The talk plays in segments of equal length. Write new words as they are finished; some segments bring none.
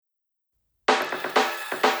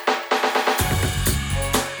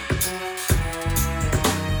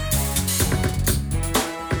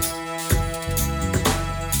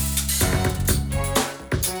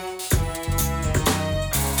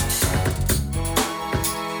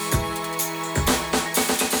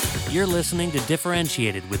You're listening to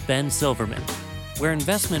Differentiated with Ben Silverman, where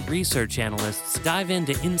investment research analysts dive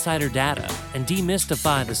into insider data and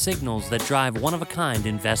demystify the signals that drive one-of-a-kind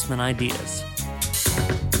investment ideas.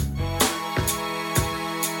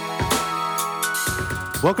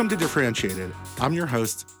 Welcome to Differentiated. I'm your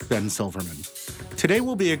host, Ben Silverman. Today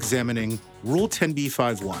we'll be examining Rule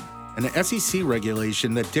 10b5-1, an SEC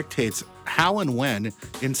regulation that dictates how and when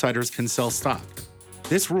insiders can sell stock.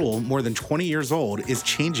 This rule, more than 20 years old, is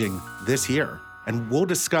changing this year, and we'll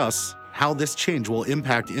discuss how this change will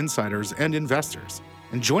impact insiders and investors.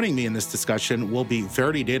 And joining me in this discussion will be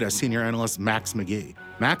Verity Data Senior Analyst Max McGee.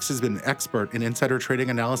 Max has been an expert in insider trading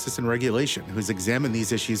analysis and regulation, who's examined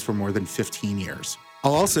these issues for more than 15 years.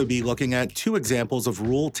 I'll also be looking at two examples of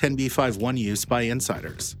Rule 10b5-1 use by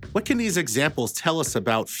insiders. What can these examples tell us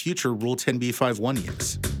about future Rule 10b5-1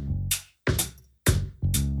 use?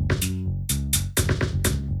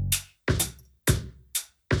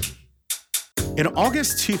 In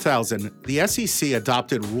August 2000, the SEC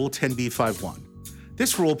adopted Rule 10b5-1.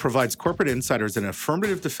 This rule provides corporate insiders an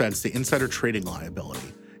affirmative defense to insider trading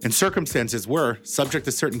liability in circumstances where, subject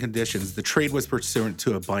to certain conditions, the trade was pursuant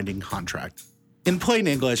to a binding contract. In plain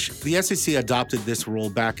English, the SEC adopted this rule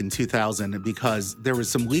back in 2000 because there were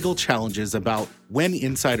some legal challenges about when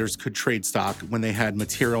insiders could trade stock when they had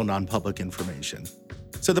material non-public information.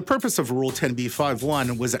 So the purpose of Rule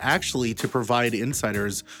 10b5-1 was actually to provide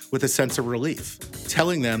insiders with a sense of relief,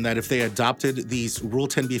 telling them that if they adopted these Rule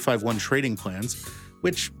 10b5-1 trading plans,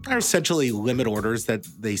 which are essentially limit orders that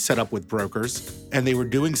they set up with brokers, and they were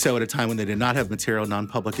doing so at a time when they did not have material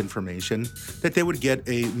non-public information, that they would get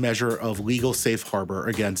a measure of legal safe harbor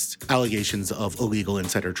against allegations of illegal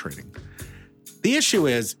insider trading. The issue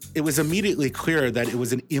is, it was immediately clear that it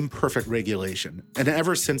was an imperfect regulation. And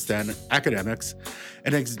ever since then, academics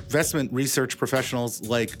and investment research professionals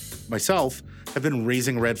like myself have been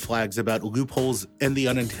raising red flags about loopholes and the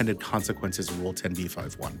unintended consequences of Rule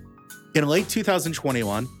 10b5-1. In late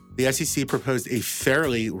 2021, the SEC proposed a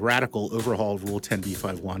fairly radical overhaul of Rule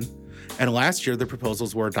 10b5-1, and last year the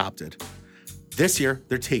proposals were adopted. This year,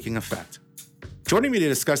 they're taking effect. Joining me to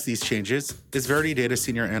discuss these changes is Verity Data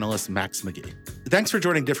Senior Analyst Max McGee. Thanks for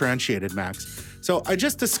joining Differentiated, Max. So I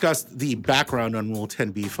just discussed the background on Rule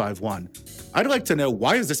 10b5-1. I'd like to know,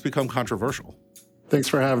 why has this become controversial? Thanks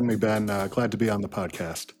for having me, Ben. Glad to be on the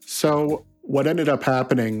podcast. So what ended up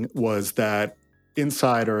happening was that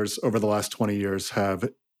insiders over the last 20 years have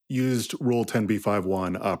used Rule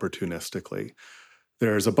 10b5-1 opportunistically.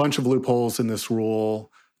 There's a bunch of loopholes in this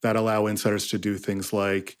rule that allow insiders to do things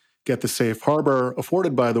like get the safe harbor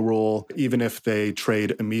afforded by the rule, even if they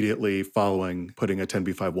trade immediately following putting a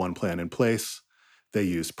 10b5-1 plan in place. They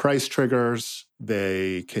use price triggers.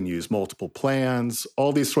 They can use multiple plans,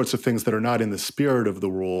 all these sorts of things that are not in the spirit of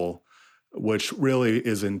the rule, which really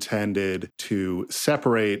is intended to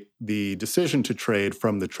separate the decision to trade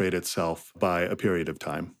from the trade itself by a period of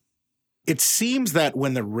time. It seems that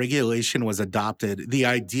when the regulation was adopted, the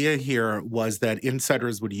idea here was that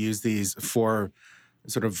insiders would use these for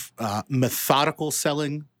sort of methodical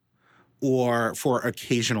selling or for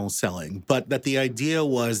occasional selling, but that the idea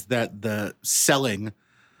was that the selling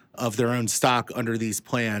of their own stock under these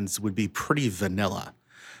plans would be pretty vanilla.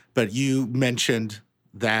 But you mentioned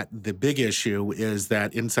that the big issue is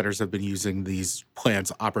that insiders have been using these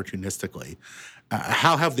plans opportunistically.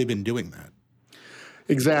 How have they been doing that?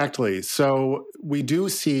 Exactly. So we do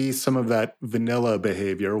see some of that vanilla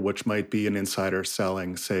behavior, which might be an insider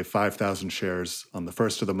selling, say, 5,000 shares on the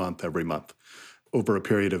first of the month every month over a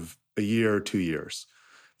period of a year, 2 years.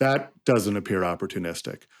 That doesn't appear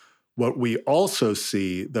opportunistic. What we also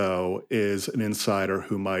see, though, is an insider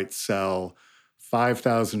who might sell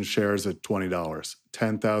 5,000 shares at $20,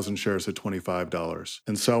 10,000 shares at $25,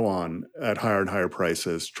 and so on at higher and higher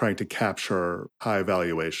prices, trying to capture high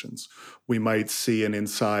valuations. We might see an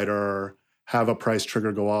insider have a price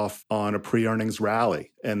trigger go off on a pre-earnings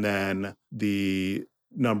rally, and then the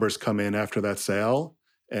numbers come in after that sale,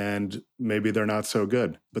 and maybe they're not so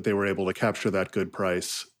good, but they were able to capture that good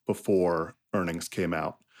price before earnings came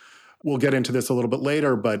out. We'll get into this a little bit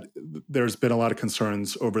later, but there's been a lot of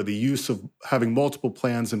concerns over the use of having multiple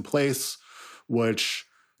plans in place, which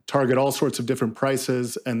target all sorts of different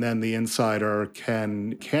prices, and then the insider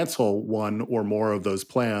can cancel one or more of those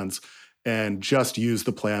plans and just use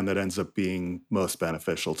the plan that ends up being most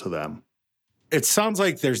beneficial to them. It sounds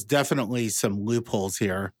like there's definitely some loopholes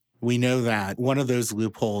here. We know that one of those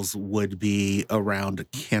loopholes would be around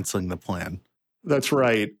canceling the plan. That's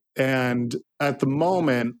right. And at the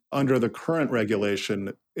moment, under the current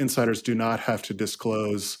regulation, insiders do not have to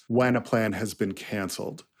disclose when a plan has been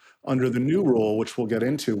canceled. Under the new rule, which we'll get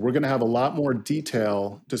into, we're going to have a lot more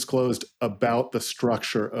detail disclosed about the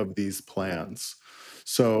structure of these plans.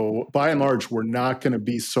 So by and large, we're not going to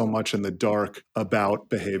be so much in the dark about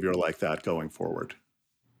behavior like that going forward.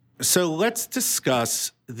 So let's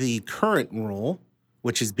discuss the current rule,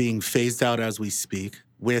 which is being phased out as we speak,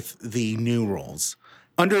 with the new rules.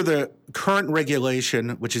 Under the current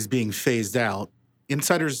regulation, which is being phased out,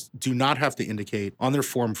 insiders do not have to indicate on their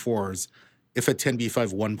Form 4s if a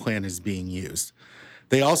 10b5-1 plan is being used.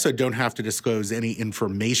 They also don't have to disclose any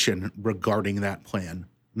information regarding that plan.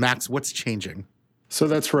 Max, what's changing? So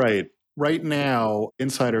that's right. Right now,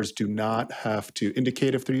 insiders do not have to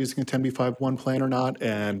indicate if they're using a 10b5-1 plan or not.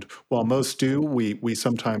 And while most do, we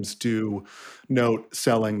sometimes do note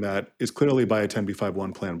selling that is clearly by a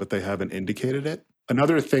 10b5-1 plan, but they haven't indicated it.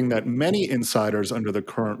 Another thing that many insiders under the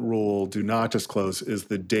current rule do not disclose is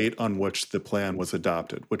the date on which the plan was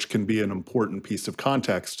adopted, which can be an important piece of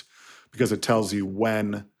context because it tells you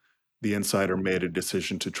when the insider made a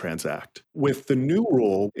decision to transact. With the new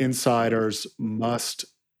rule, insiders must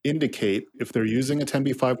indicate if they're using a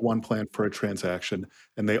 10b5-1 plan for a transaction,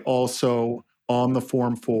 and they also, on the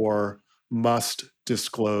Form 4, must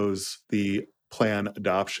disclose the plan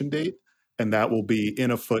adoption date, and that will be in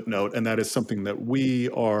a footnote, and that is something that we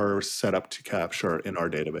are set up to capture in our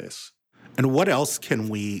database. And what else can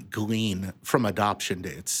we glean from adoption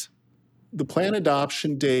dates? The plan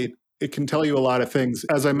adoption date, it can tell you a lot of things.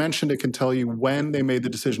 As I mentioned, it can tell you when they made the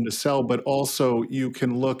decision to sell, but also you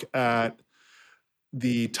can look at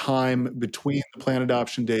the time between the plan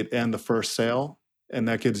adoption date and the first sale, and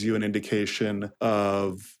that gives you an indication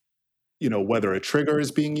of, whether a trigger is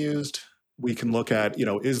being used. We can look at,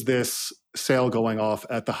 is this sale going off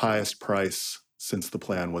at the highest price since the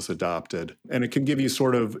plan was adopted? And it can give you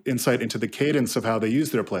sort of insight into the cadence of how they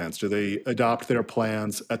use their plans. Do they adopt their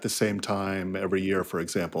plans at the same time every year, for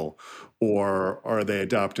example? Or are they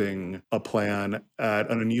adopting a plan at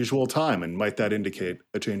an unusual time? And might that indicate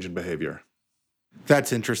a change in behavior?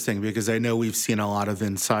 That's interesting because I know we've seen a lot of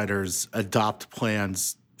insiders adopt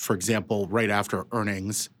plans, for example, right after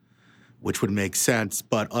earnings, which would make sense.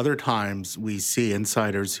 But other times we see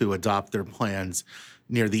insiders who adopt their plans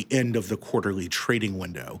near the end of the quarterly trading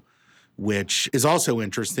window, which is also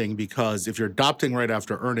interesting because if you're adopting right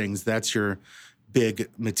after earnings, that's your big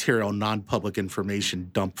material, non-public information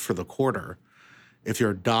dump for the quarter. If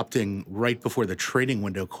you're adopting right before the trading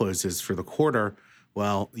window closes for the quarter,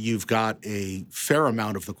 well, you've got a fair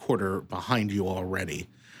amount of the quarter behind you already.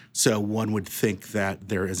 So one would think that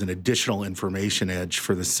there is an additional information edge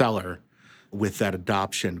for the seller with that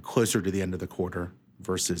adoption closer to the end of the quarter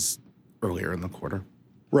versus earlier in the quarter.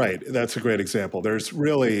 Right. That's a great example. There's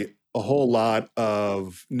really a whole lot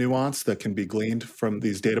of nuance that can be gleaned from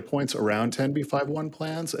these data points around 10b5-1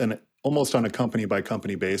 plans. And almost on a company by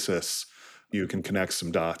company basis, you can connect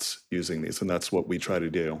some dots using these. And that's what we try to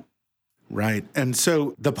do. Right. And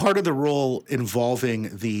so the part of the rule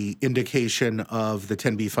involving the indication of the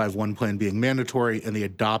 10b5-1 plan being mandatory and the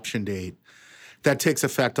adoption date, that takes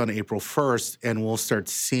effect on April 1st, and we'll start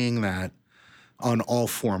seeing that on all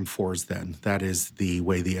Form 4s then. That is the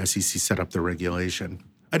way the SEC set up the regulation.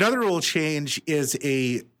 Another rule change is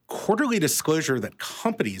a quarterly disclosure that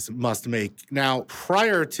companies must make. Now,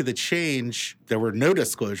 prior to the change, there were no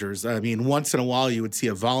disclosures. I mean, once in a while you would see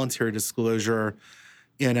a voluntary disclosure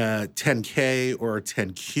in a 10K or a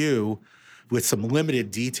 10Q with some limited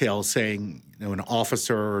details saying, an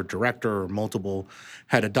officer or director or multiple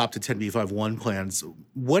had adopted 10b5-1 plans.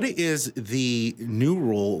 What is the new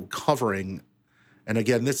rule covering? And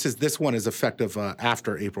again, this one is effective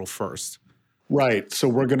after April 1st. Right. So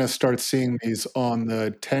we're going to start seeing these on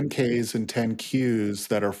the 10Ks and 10Qs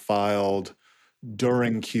that are filed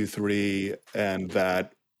during Q3 and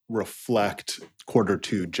that reflect quarter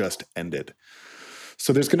two just ended.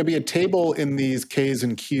 So there's going to be a table in these Ks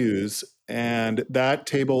and Qs, and that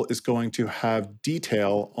table is going to have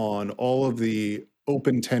detail on all of the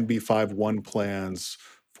open 10b5-1 plans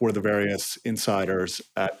for the various insiders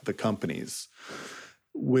at the companies.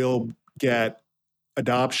 We'll get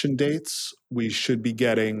adoption dates. We should be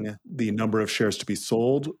getting the number of shares to be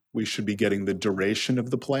sold. We should be getting the duration of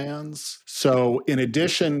the plans. So in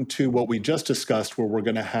addition to what we just discussed, where we're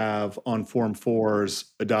going to have on Form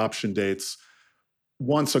 4's adoption dates,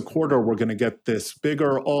 once a quarter, we're going to get this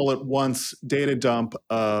bigger all-at-once data dump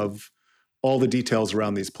of all the details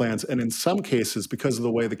around these plans. And in some cases, because of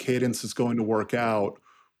the way the cadence is going to work out,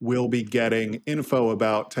 we'll be getting info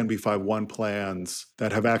about 10b5-1 plans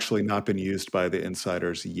that have actually not been used by the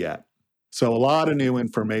insiders yet. So a lot of new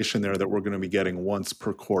information there that we're going to be getting once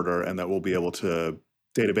per quarter and that we'll be able to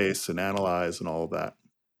database and analyze and all of that.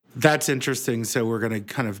 That's interesting. So we're going to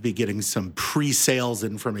kind of be getting some pre-sales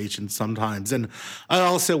information sometimes. And I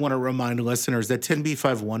also want to remind listeners that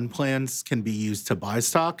 10b5-1 plans can be used to buy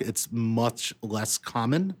stock. It's much less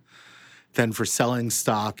common than for selling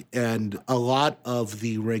stock. And a lot of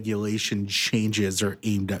the regulation changes are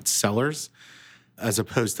aimed at sellers as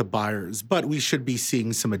opposed to buyers. But we should be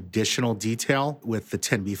seeing some additional detail with the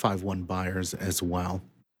 10b5-1 buyers as well.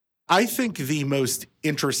 I think the most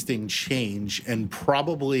interesting change, and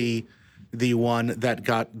probably the one that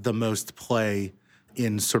got the most play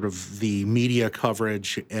in sort of the media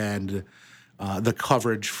coverage and the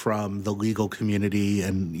coverage from the legal community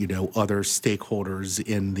and other stakeholders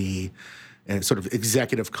in the sort of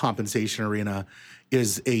executive compensation arena,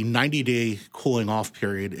 is a 90-day cooling off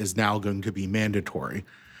period is now going to be mandatory.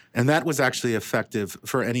 And that was actually effective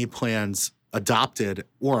for any plans adopted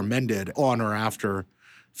or amended on or after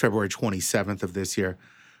February 27th of this year.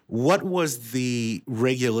 What was the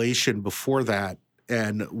regulation before that,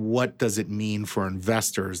 and what does it mean for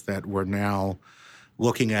investors that we're now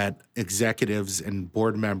looking at executives and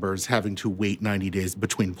board members having to wait 90 days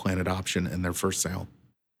between plan adoption and their first sale?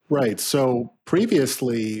 Right. So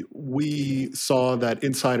previously, we saw that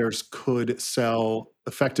insiders could sell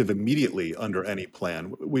effective immediately under any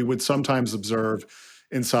plan. We would sometimes observe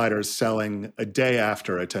insiders selling a day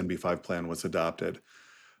after a 10b5 plan was adopted.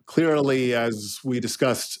 Clearly, as we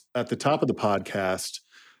discussed at the top of the podcast,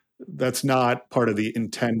 that's not part of the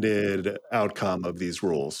intended outcome of these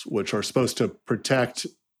rules, which are supposed to protect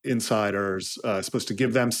insiders, supposed to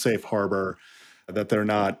give them safe harbor, that they're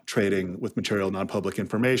not trading with material non-public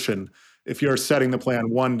information. If you're setting the plan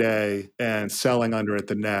one day and selling under it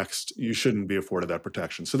the next, you shouldn't be afforded that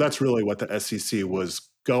protection. So that's really what the SEC was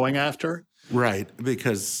going after. Right,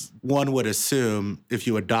 because one would assume if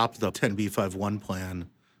you adopt the 10b5-1 plan,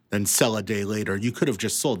 then sell a day later, you could have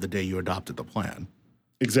just sold the day you adopted the plan.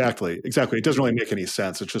 Exactly. It doesn't really make any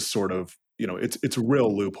sense. It's just sort of, it's a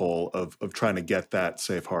real loophole of trying to get that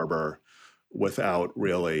safe harbor without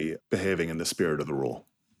really behaving in the spirit of the rule.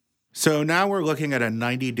 So now we're looking at a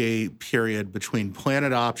 90-day period between plan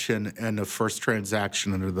adoption and the first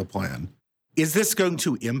transaction under the plan. Is this going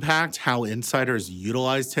to impact how insiders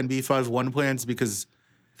utilize 10b5-1 plans? Because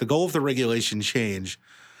the goal of the regulation change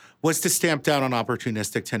was to stamp down on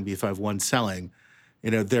opportunistic 10b5-1 selling.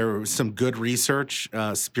 There was some good research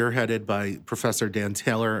spearheaded by Professor Dan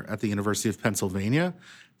Taylor at the University of Pennsylvania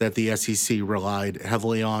that the SEC relied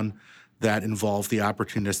heavily on that involved the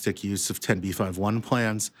opportunistic use of 10b5-1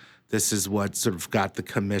 plans. This is what sort of got the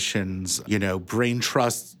commission's, brain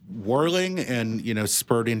trust whirling and,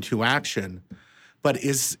 spurred into action. But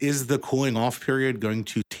is the cooling off period going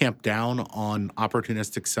to tamp down on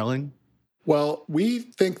opportunistic selling? Well, we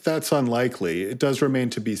think that's unlikely. It does remain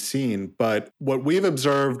to be seen. But what we've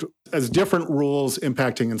observed as different rules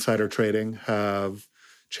impacting insider trading have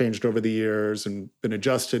changed over the years and been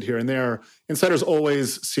adjusted here and there, insiders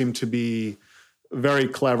always seem to be very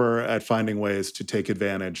clever at finding ways to take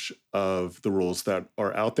advantage of the rules that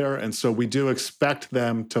are out there. And so we do expect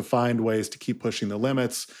them to find ways to keep pushing the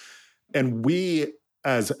limits. And we,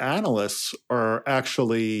 as analysts, are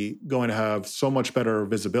actually going to have so much better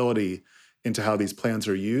visibility into how these plans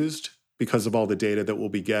are used because of all the data that we'll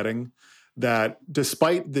be getting, that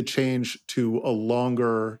despite the change to a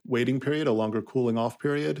longer waiting period, a longer cooling off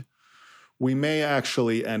period, we may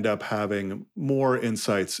actually end up having more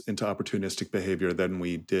insights into opportunistic behavior than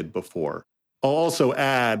we did before. I'll also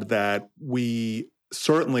add that we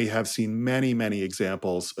certainly have seen many, many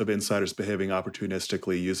examples of insiders behaving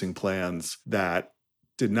opportunistically using plans that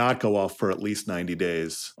did not go off for at least 90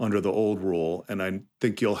 days under the old rule. And I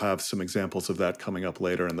think you'll have some examples of that coming up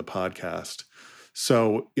later in the podcast.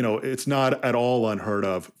 So, it's not at all unheard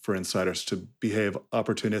of for insiders to behave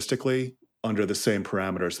opportunistically under the same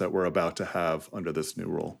parameters that we're about to have under this new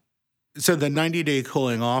rule. So the 90-day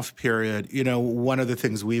cooling off period, one of the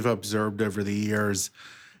things we've observed over the years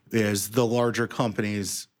is the larger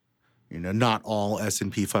companies, not all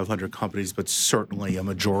S&P 500 companies, but certainly a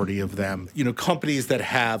majority of them, companies that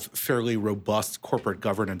have fairly robust corporate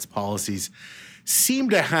governance policies seem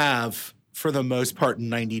to have, for the most part,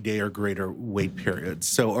 90-day or greater wait periods.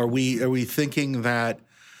 So are we thinking that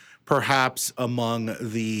perhaps among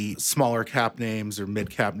the smaller cap names or mid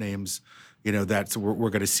cap names, that's we're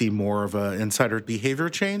going to see more of an insider behavior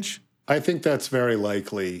change? I think that's very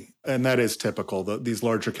likely, and that is typical. These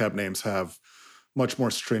larger cap names have much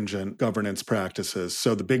more stringent governance practices.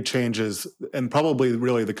 So the big changes, and probably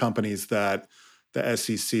really the companies that the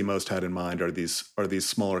SEC most had in mind, are these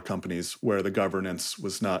smaller companies where the governance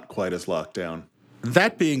was not quite as locked down.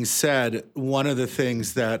 That being said, one of the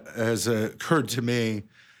things that has occurred to me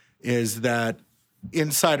is that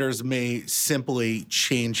Insiders may simply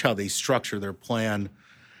change how they structure their plan.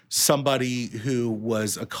 Somebody who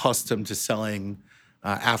was accustomed to selling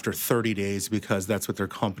after 30 days because that's what their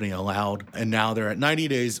company allowed, and now they're at 90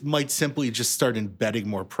 days, might simply just start embedding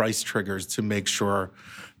more price triggers to make sure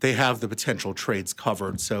they have the potential trades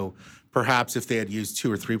covered. So perhaps if they had used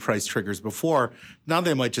 2 or 3 price triggers before, now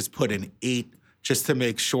they might just put in 8 just to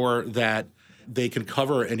make sure that they can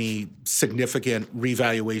cover any significant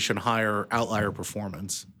revaluation higher outlier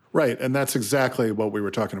performance. Right, and that's exactly what we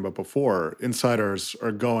were talking about before. Insiders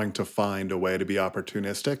are going to find a way to be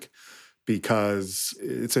opportunistic because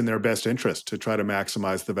it's in their best interest to try to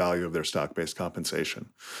maximize the value of their stock-based compensation.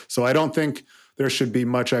 So I don't think there should be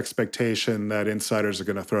much expectation that insiders are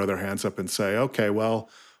going to throw their hands up and say, okay, well,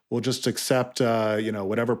 we'll just accept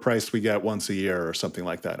whatever price we get once a year or something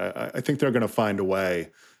like that. I think they're going to find a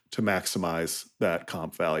way to maximize that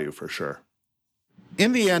comp value for sure.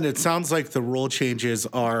 In the end, it sounds like the rule changes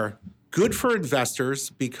are good for investors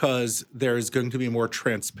because there's going to be more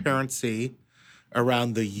transparency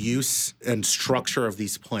around the use and structure of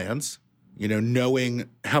these plans. Knowing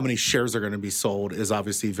how many shares are going to be sold is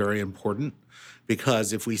obviously very important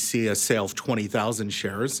because if we see a sale of 20,000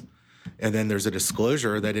 shares and then there's a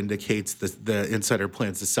disclosure that indicates the insider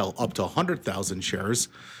plans to sell up to 100,000 shares,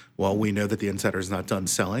 well, we know that the insider is not done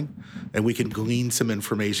selling, and we can glean some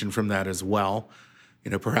information from that as well.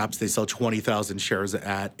 Perhaps they sell 20,000 shares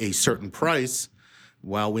at a certain price.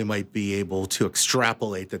 Well, we might be able to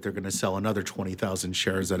extrapolate that they're going to sell another 20,000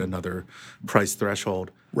 shares at another price threshold.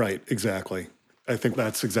 Right, exactly. I think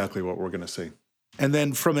that's exactly what we're going to see. And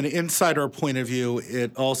then from an insider point of view,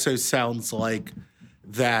 it also sounds like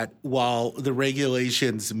that while the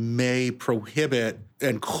regulations may prohibit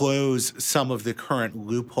and close some of the current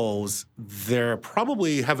loopholes, they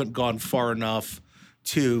probably haven't gone far enough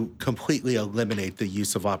to completely eliminate the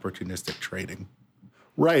use of opportunistic trading.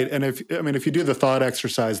 Right. And if you do the thought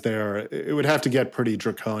exercise there, it would have to get pretty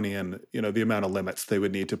draconian, the amount of limits they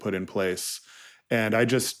would need to put in place. And I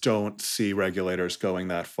just don't see regulators going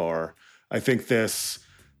that far. I think this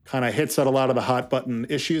kind of hits at a lot of the hot button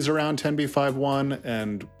issues around 10b5-1,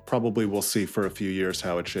 and probably we'll see for a few years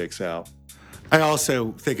how it shakes out. I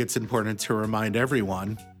also think it's important to remind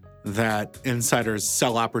everyone that insiders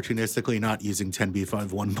sell opportunistically, not using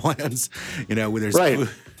 10b5-1 plans. There's right.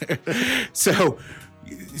 So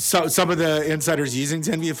some of the insiders using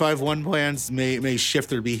 10b5-1 plans may shift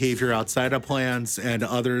their behavior outside of plans, and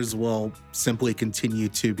others will simply continue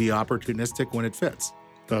to be opportunistic when it fits.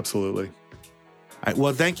 Absolutely. All right,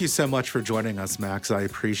 well, thank you so much for joining us, Max. I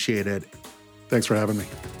appreciate it. Thanks for having me.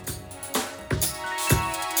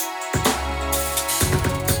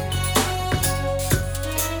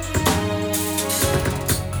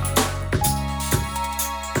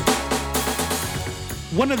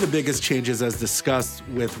 One of the biggest changes, as discussed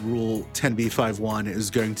with Rule 10b5-1,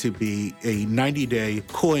 is going to be a 90-day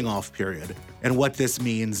cooling off period. And what this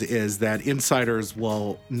means is that insiders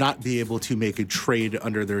will not be able to make a trade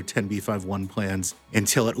under their 10b5-1 plans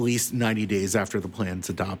until at least 90 days after the plan's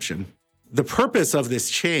adoption. The purpose of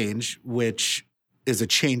this change, which is a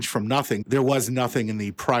change from nothing, there was nothing in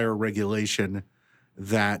the prior regulation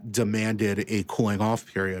that demanded a cooling off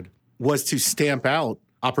period, was to stamp out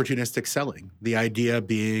opportunistic selling. The idea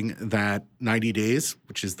being that 90 days,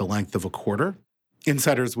 which is the length of a quarter,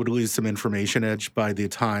 insiders would lose some information edge by the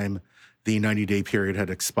time the 90-day period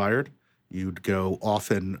had expired. You'd go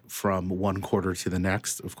often from one quarter to the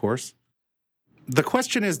next, of course. The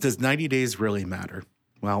question is, does 90 days really matter?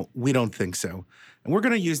 Well, we don't think so. And we're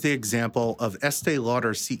going to use the example of Estee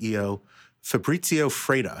Lauder CEO Fabrizio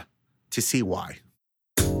Freda to see why.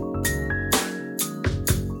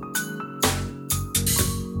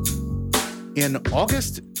 In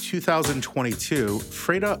August 2022,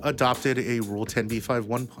 Freda adopted a Rule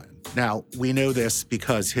 10b5-1 plan. Now, we know this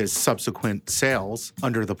because his subsequent sales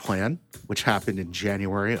under the plan, which happened in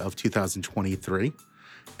January of 2023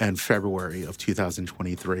 and February of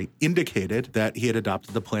 2023, indicated that he had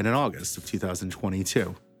adopted the plan in August of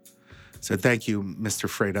 2022. So thank you, Mr.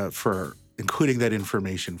 Freda, for including that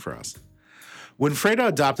information for us. When Freda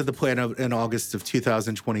adopted the plan in August of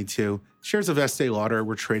 2022, shares of Estee Lauder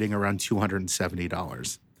were trading around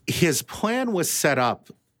 $270. His plan was set up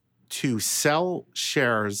to sell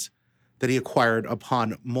shares that he acquired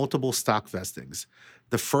upon multiple stock vestings,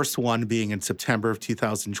 the first one being in September of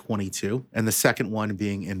 2022 and the second one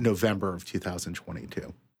being in November of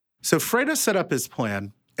 2022. So Freda set up his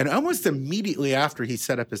plan, and almost immediately after he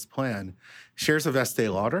set up his plan, shares of Estee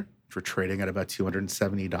Lauder, which were trading at about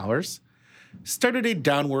 $270, started a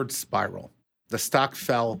downward spiral. The stock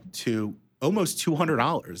fell to almost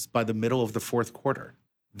 $200 by the middle of the fourth quarter.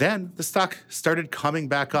 Then the stock started coming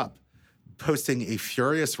back up, posting a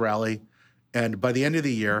furious rally. And by the end of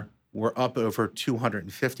the year, we're up over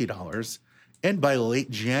 $250. And by late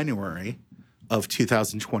January of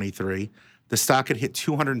 2023, the stock had hit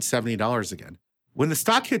 $270 again. When the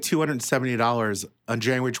stock hit $270 on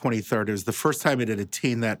January 23rd, it was the first time it had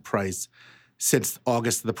attained that price since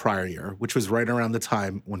August of the prior year, which was right around the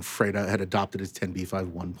time when Freda had adopted its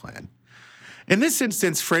 10b5-1 plan. In this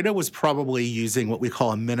instance, Freda was probably using what we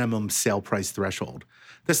call a minimum sale price threshold.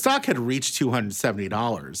 The stock had reached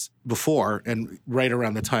 $270 before and right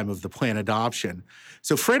around the time of the plan adoption.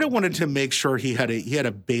 So Freda wanted to make sure he had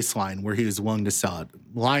a baseline where he was willing to sell it,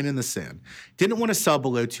 line in the sand. Didn't want to sell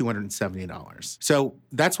below $270. So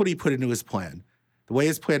that's what he put into his plan. The way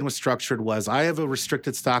his plan was structured was, I have a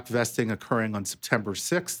restricted stock vesting occurring on September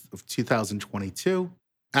 6th of 2022.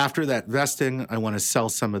 After that vesting, I want to sell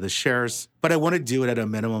some of the shares, but I want to do it at a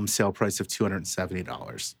minimum sale price of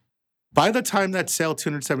 $270. By the time that sale,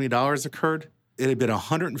 $270 occurred, it had been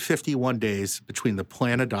 151 days between the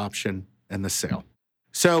plan adoption and the sale.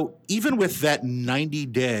 So even with that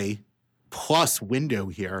 90-day plus window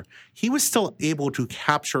here, he was still able to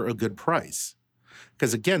capture a good price.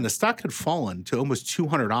 Because again, the stock had fallen to almost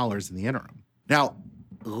 $200 in the interim. Now,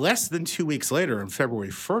 less than 2 weeks later, on February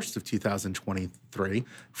 1st of 2023,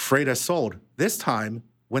 Freda sold, this time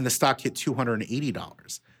when the stock hit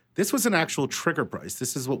 $280. This was an actual trigger price.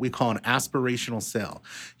 This is what we call an aspirational sale.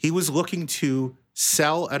 He was looking to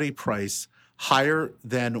sell at a price higher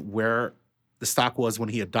than where the stock was when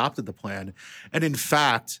he adopted the plan. And in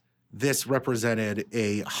fact, this represented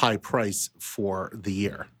a high price for the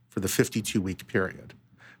year, for the 52-week period.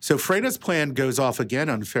 So Freda's plan goes off again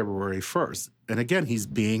on February 1st. And again, he's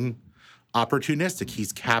being opportunistic.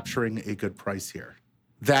 He's capturing a good price here.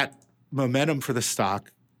 That momentum for the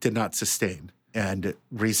stock did not sustain. And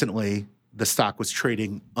recently, the stock was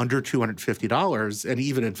trading under $250 and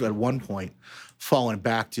even at one point fallen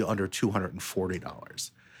back to under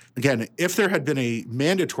 $240. Again, if there had been a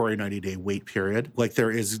mandatory 90-day wait period like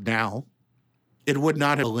there is now, it would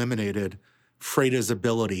not have eliminated Freda's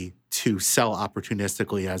ability to sell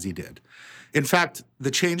opportunistically as he did. In fact,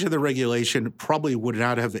 the change of the regulation probably would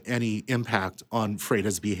not have any impact on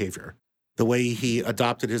Freda's behavior. The way he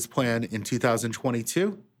adopted his plan in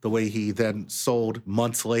 2022, the way he then sold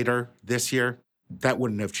months later this year, that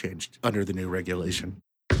wouldn't have changed under the new regulation.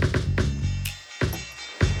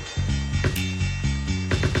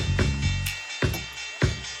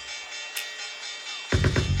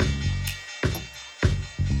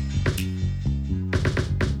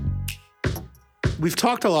 We've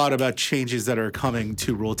talked a lot about changes that are coming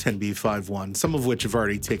to Rule 10b5-1, some of which have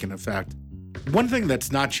already taken effect. One thing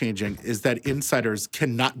that's not changing is that insiders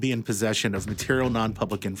cannot be in possession of material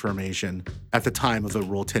non-public information at the time of a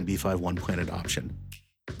Rule 10b5-1 plan adoption.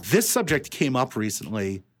 This subject came up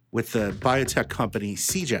recently with the biotech company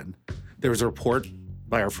Seagen. There was a report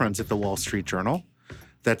by our friends at the Wall Street Journal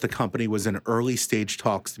that the company was in early stage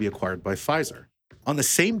talks to be acquired by Pfizer. On the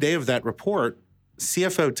same day of that report,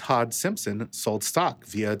 CFO Todd Simpson sold stock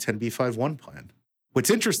via a 10b5-1 plan.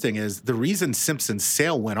 What's interesting is the reason Simpson's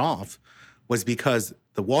sale went off was because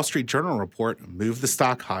the Wall Street Journal report moved the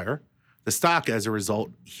stock higher. The stock, as a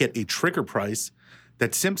result, hit a trigger price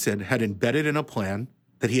that Simpson had embedded in a plan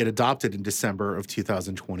that he had adopted in December of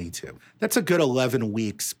 2022. That's a good 11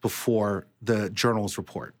 weeks before the Journal's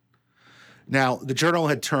report. Now, the Journal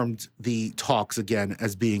had termed the talks again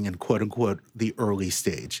as being in quote-unquote the early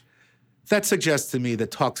stage. That suggests to me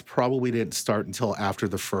that talks probably didn't start until after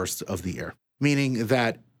the first of the year, meaning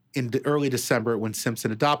that in early December, when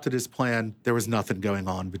Simpson adopted his plan, there was nothing going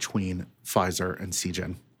on between Pfizer and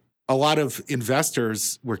Seagen. A lot of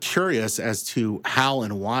investors were curious as to how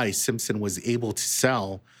and why Simpson was able to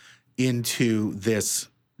sell into this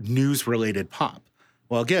news-related pop.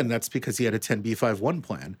 Well, again, that's because he had a 10b5-1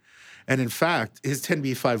 plan. And in fact, his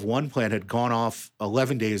 10b5-1 plan had gone off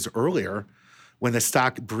 11 days earlier when the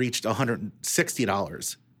stock breached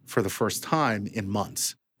 $160 for the first time in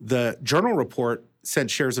months. The Journal report sent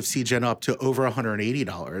shares of Seagen up to over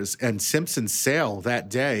 $180, and Simpson's sale that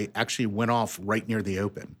day actually went off right near the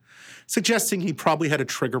open, suggesting he probably had a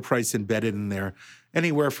trigger price embedded in there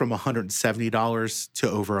anywhere from $170 to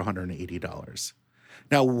over $180.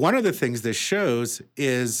 Now, one of the things this shows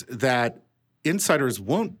is that insiders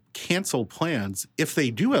won't cancel plans if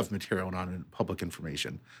they do have material non-public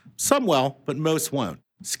information. Some will, but most won't.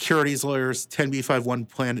 Securities lawyers, 10b5-1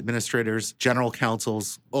 plan administrators, general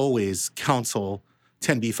counsels always counsel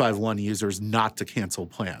 10b5-1 users not to cancel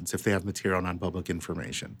plans if they have material non-public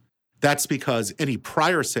information. That's because any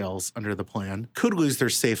prior sales under the plan could lose their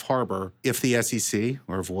safe harbor if the SEC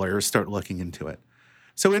or if lawyers start looking into it.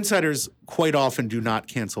 So insiders quite often do not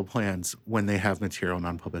cancel plans when they have material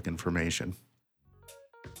non-public information.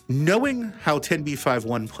 Knowing how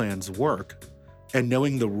 10b5-1 plans work and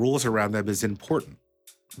knowing the rules around them is important.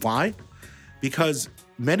 Why? Because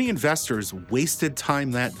many investors wasted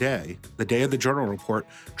time that day, the day of the journal report,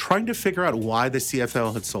 trying to figure out why the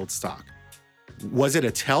CFO had sold stock. Was it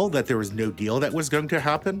a tell that there was no deal that was going to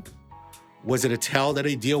happen? Was it a tell that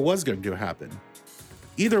a deal was going to happen?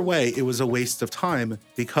 Either way, it was a waste of time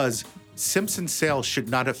because Simpson's sale should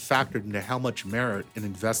not have factored into how much merit an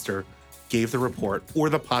investor gave the report or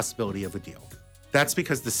the possibility of a deal. That's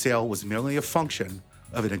because the sale was merely a function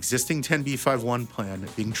of an existing 10b5-1 plan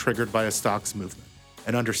being triggered by a stock's movement.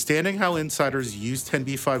 And understanding how insiders use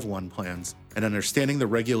 10b5-1 plans and understanding the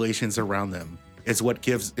regulations around them is what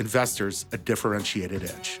gives investors a differentiated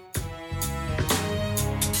edge.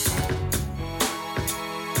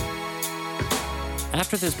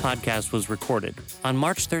 After this podcast was recorded, on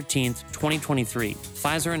March 13th, 2023,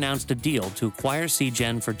 Pfizer announced a deal to acquire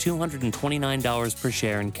Seagen for $229 per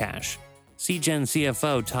share in cash. Seagen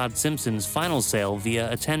CFO Todd Simpson's final sale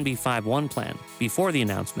via a 10b5-1 plan before the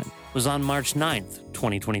announcement was on March 9th,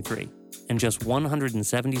 2023, and just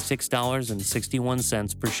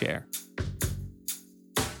 $176.61 per share.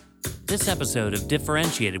 This episode of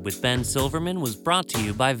Differentiated with Ben Silverman was brought to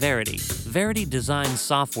you by Verity. Verity designs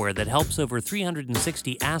software that helps over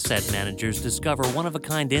 360 asset managers discover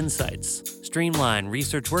one-of-a-kind insights, streamline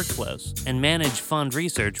research workflows, and manage fund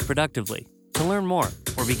research productively. To learn more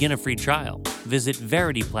or begin a free trial, visit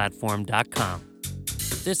verityplatform.com.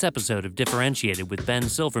 This episode of Differentiated with Ben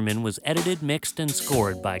Silverman was edited, mixed, and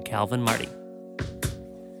scored by Calvin Marty.